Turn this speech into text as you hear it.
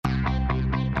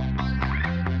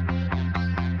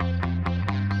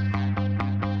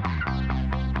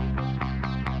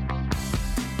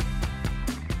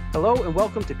Hello and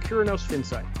welcome to Curinos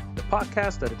FinSight, the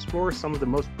podcast that explores some of the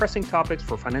most pressing topics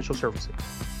for financial services.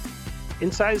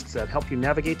 Insights that help you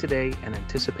navigate today and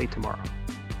anticipate tomorrow.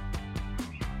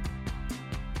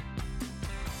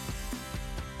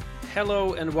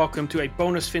 Hello and welcome to a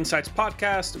bonus FinSights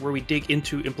podcast where we dig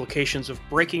into implications of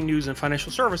breaking news in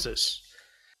financial services.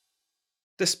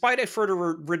 Despite a further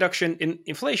reduction in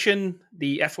inflation,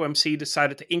 the FOMC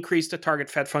decided to increase the target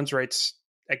Fed funds rates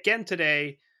again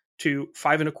today to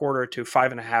 5.25% to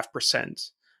 5.5%,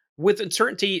 with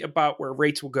uncertainty about where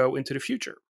rates will go into the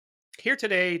future. Here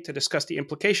today to discuss the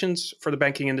implications for the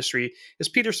banking industry is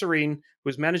Peter Serene, who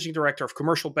is Managing Director of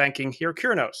Commercial Banking here at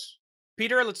Curinos.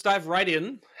 Peter, let's dive right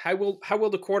in. How will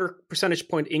the quarter percentage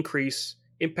point increase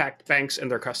impact banks and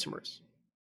their customers?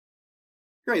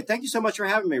 Great. Thank you so much for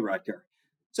having me, Rutger.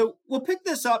 So we'll pick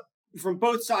this up from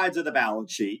both sides of the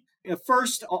balance sheet.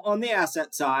 First, on the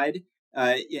asset side,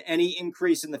 any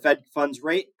increase in the Fed funds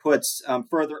rate puts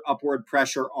further upward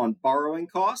pressure on borrowing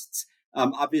costs.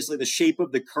 Obviously, the shape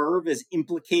of the curve is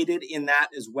implicated in that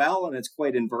as well, and it's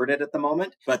quite inverted at the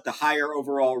moment. But the higher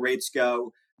overall rates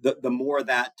go, the more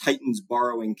that tightens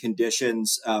borrowing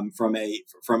conditions from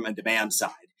a demand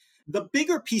side. The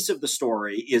bigger piece of the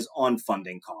story is on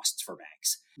funding costs for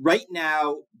banks. Right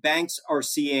now, banks are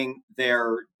seeing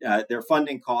their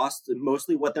funding costs,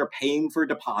 mostly what they're paying for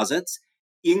deposits,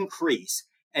 increase.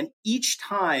 And each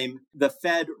time the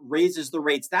Fed raises the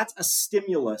rates, that's a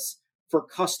stimulus for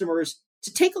customers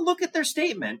to take a look at their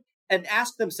statement and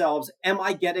ask themselves, am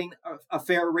I getting a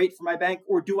fair rate for my bank,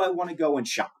 or do I want to go and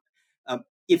shop?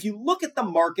 If you look at the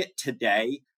market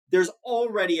today, there's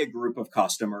already a group of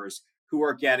customers who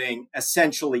are getting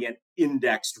essentially an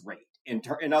indexed rate.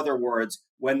 In other words,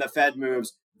 when the Fed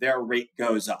moves, their rate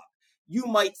goes up. You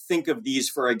might think of these,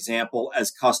 for example,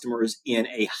 as customers in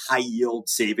a high-yield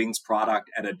savings product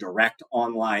at a direct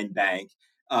online bank,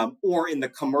 or in the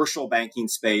commercial banking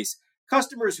space,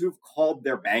 customers who've called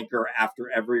their banker after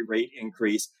every rate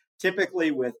increase,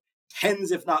 typically with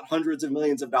tens, if not hundreds of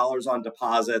millions of dollars on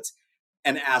deposits,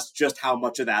 and asked just how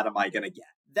much of that am I going to get.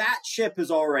 That ship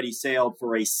has already sailed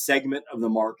for a segment of the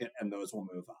market, and those will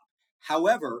move up.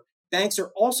 However, banks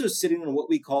are also sitting on what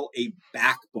we call a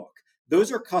back book.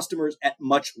 Those are customers at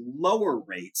much lower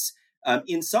rates,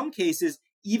 in some cases,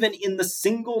 even in the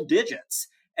single digits.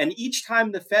 And each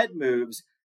time the Fed moves,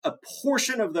 a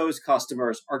portion of those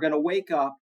customers are going to wake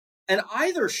up and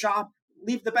either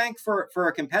leave the bank for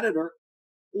a competitor,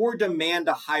 or demand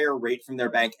a higher rate from their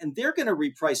bank. And they're going to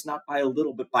reprice not by a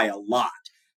little, but by a lot.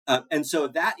 And so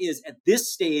that is at this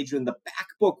stage, when the back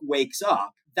book wakes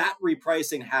up, that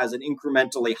repricing has an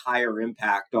incrementally higher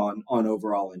impact on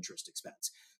overall interest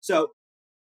expense. So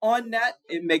on net,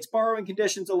 it makes borrowing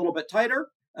conditions a little bit tighter,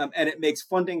 and it makes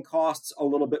funding costs a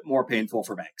little bit more painful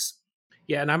for banks.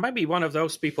 Yeah, and I might be one of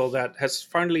those people that has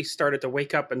finally started to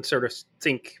wake up and sort of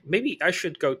think, maybe I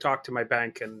should go talk to my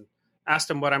bank and ask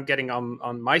them what I'm getting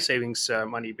on my savings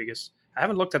money, because I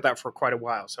haven't looked at that for quite a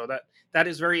while. So that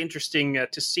is very interesting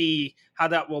to see how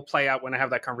that will play out when I have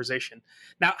that conversation.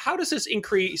 Now, how does this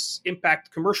increase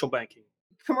impact commercial banking?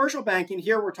 Commercial banking,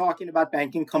 here we're talking about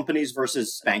banking companies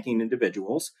versus banking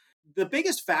individuals. The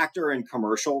biggest factor in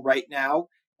commercial right now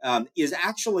is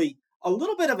actually a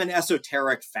little bit of an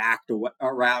esoteric fact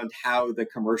around how the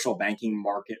commercial banking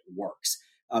market works.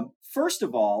 First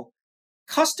of all,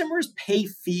 customers pay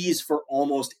fees for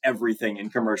almost everything in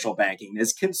commercial banking.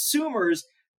 As consumers,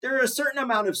 there are a certain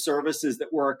amount of services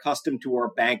that we're accustomed to our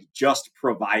bank just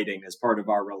providing as part of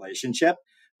our relationship.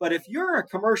 But if you're a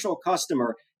commercial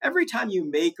customer, every time you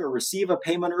make or receive a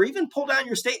payment, or even pull down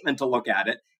your statement to look at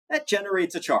it, that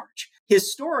generates a charge.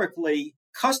 Historically,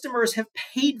 customers have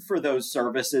paid for those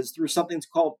services through something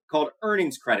called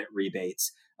earnings credit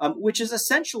rebates, which is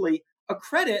essentially a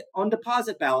credit on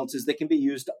deposit balances that can be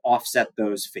used to offset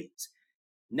those fees.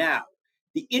 Now,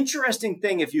 the interesting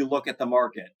thing, if you look at the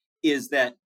market, is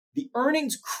that the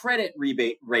earnings credit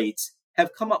rebate rates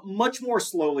have come up much more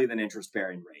slowly than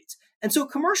interest-bearing rates. And so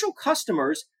commercial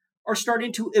customers are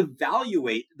starting to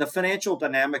evaluate the financial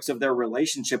dynamics of their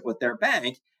relationship with their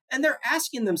bank, and they're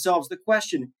asking themselves the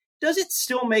question, does it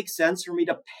still make sense for me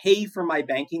to pay for my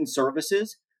banking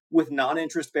services with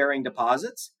non-interest-bearing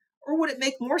deposits? Or would it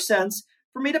make more sense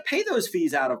for me to pay those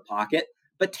fees out of pocket,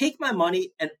 but take my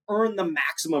money and earn the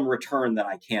maximum return that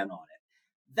I can on it?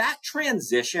 That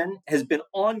transition has been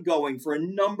ongoing for a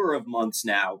number of months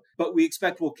now, but we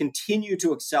expect will continue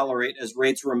to accelerate as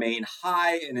rates remain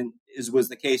high and, as was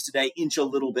the case today, inch a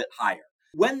little bit higher.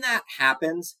 When that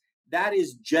happens, that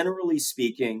is generally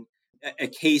speaking a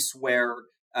case where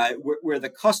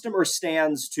the customer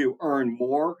stands to earn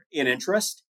more in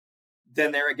interest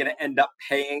than they're going to end up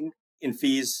paying in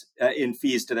fees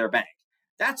to their bank.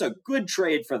 That's a good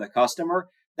trade for the customer.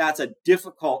 That's a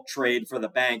difficult trade for the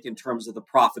bank in terms of the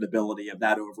profitability of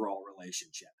that overall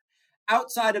relationship.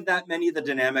 Outside of that, many of the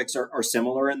dynamics are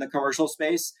similar in the commercial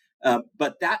space,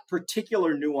 but that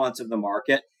particular nuance of the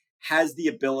market has the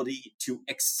ability to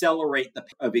accelerate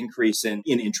the increase in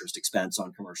interest expense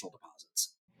on commercial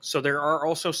deposits. So there are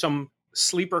also some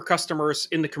sleeper customers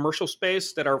in the commercial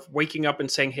space that are waking up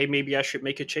and saying, hey, maybe I should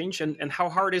make a change. And how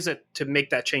hard is it to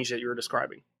make that change that you're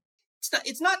describing?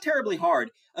 It's not terribly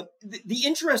hard. The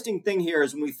interesting thing here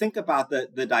is when we think about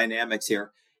the dynamics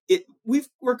here,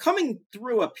 we're coming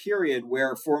through a period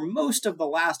where for most of the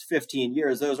last 15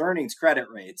 years, those earnings credit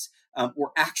rates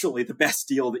were actually the best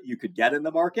deal that you could get in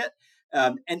the market.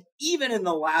 And even in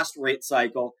the last rate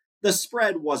cycle, the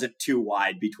spread wasn't too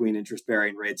wide between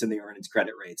interest-bearing rates and the earnings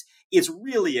credit rates. It's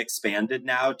really expanded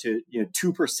now to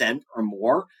 2% or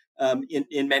more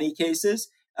in many cases.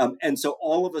 And so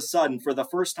all of a sudden, for the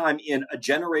first time in a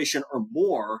generation or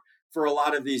more, for a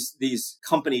lot of these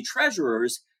company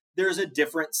treasurers, there's a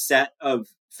different set of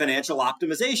financial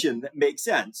optimization that makes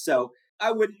sense. So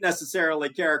I wouldn't necessarily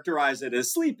characterize it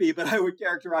as sleepy, but I would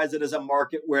characterize it as a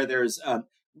market where there's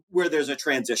a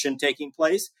transition taking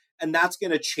place. And that's going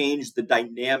to change the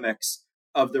dynamics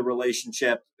of the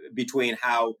relationship between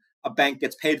how a bank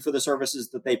gets paid for the services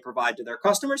that they provide to their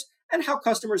customers and how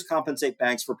customers compensate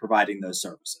banks for providing those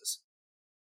services.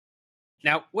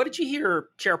 Now, what did you hear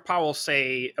Chair Powell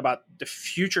say about the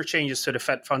future changes to the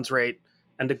Fed funds rate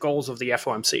and the goals of the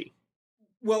FOMC?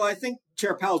 Well, I think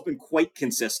Chair Powell's been quite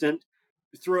consistent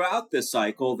throughout this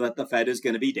cycle that the Fed is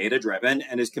going to be data-driven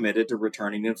and is committed to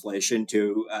returning inflation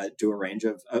to a range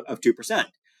of 2%.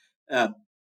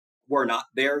 We're not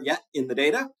there yet in the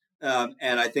data.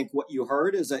 And I think what you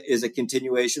heard is a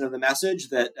continuation of the message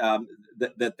that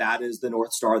that is the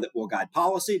North Star that will guide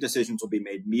policy. Decisions will be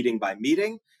made meeting by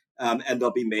meeting, and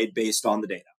they'll be made based on the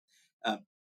data.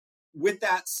 With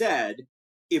that said,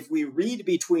 if we read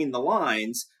between the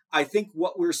lines, I think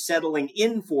what we're settling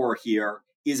in for here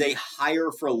is a higher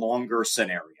for longer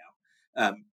scenario.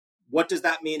 What does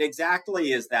that mean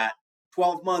exactly? Is that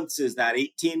 12 months? Is that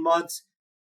 18 months?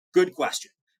 Good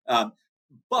question.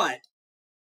 But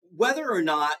whether or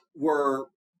not we're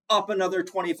up another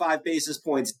 25 basis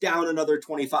points, down another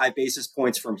 25 basis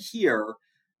points from here,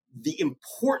 the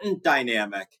important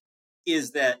dynamic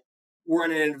is that we're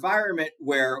in an environment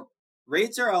where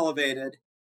rates are elevated,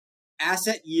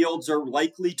 asset yields are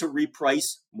likely to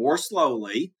reprice more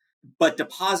slowly, but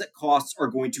deposit costs are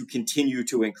going to continue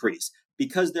to increase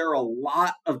because there are a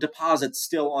lot of deposits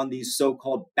still on these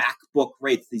so-called back book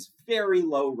rates, these very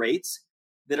low rates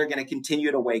that are going to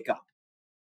continue to wake up.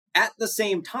 At the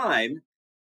same time,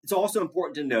 it's also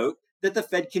important to note that the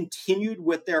Fed continued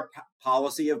with their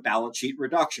policy of balance sheet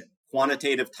reduction,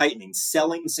 quantitative tightening,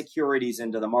 selling securities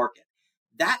into the market.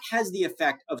 That has the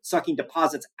effect of sucking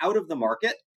deposits out of the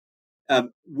market,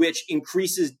 which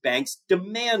increases banks'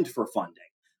 demand for funding.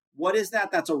 What is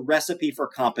that? That's a recipe for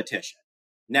competition.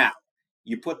 Now,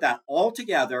 you put that all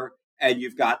together and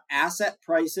you've got asset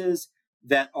prices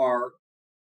that are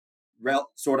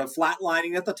sort of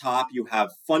flatlining at the top. You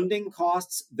have funding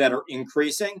costs that are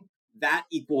increasing. That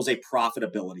equals a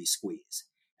profitability squeeze.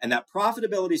 And that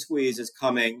profitability squeeze is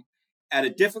coming at a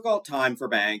difficult time for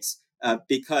banks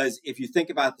because if you think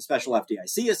about the special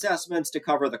FDIC assessments to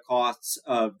cover the costs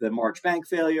of the March bank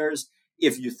failures,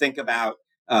 if you think about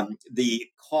the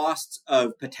costs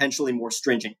of potentially more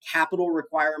stringent capital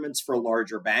requirements for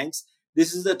larger banks,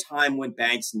 this is a time when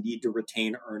banks need to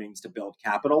retain earnings to build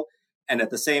capital. And at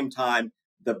the same time,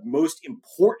 the most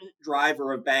important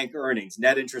driver of bank earnings,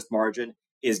 net interest margin,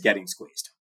 is getting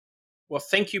squeezed. Well,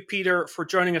 thank you, Peter, for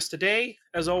joining us today.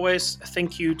 As always,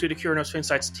 thank you to the Curinos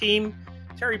Finsights team.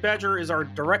 Terry Badger is our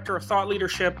Director of Thought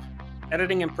Leadership,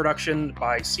 editing and production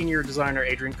by Senior Designer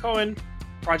Adrian Cohen,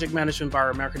 project management by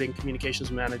our Marketing Communications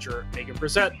Manager, Megan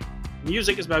Brissett.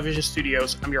 Music is by Vision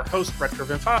Studios. I'm your host, Rutger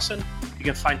Van Vassen. You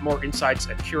can find more insights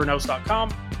at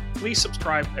Curinos.com. Please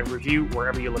subscribe and review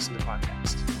wherever you listen to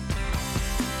podcasts.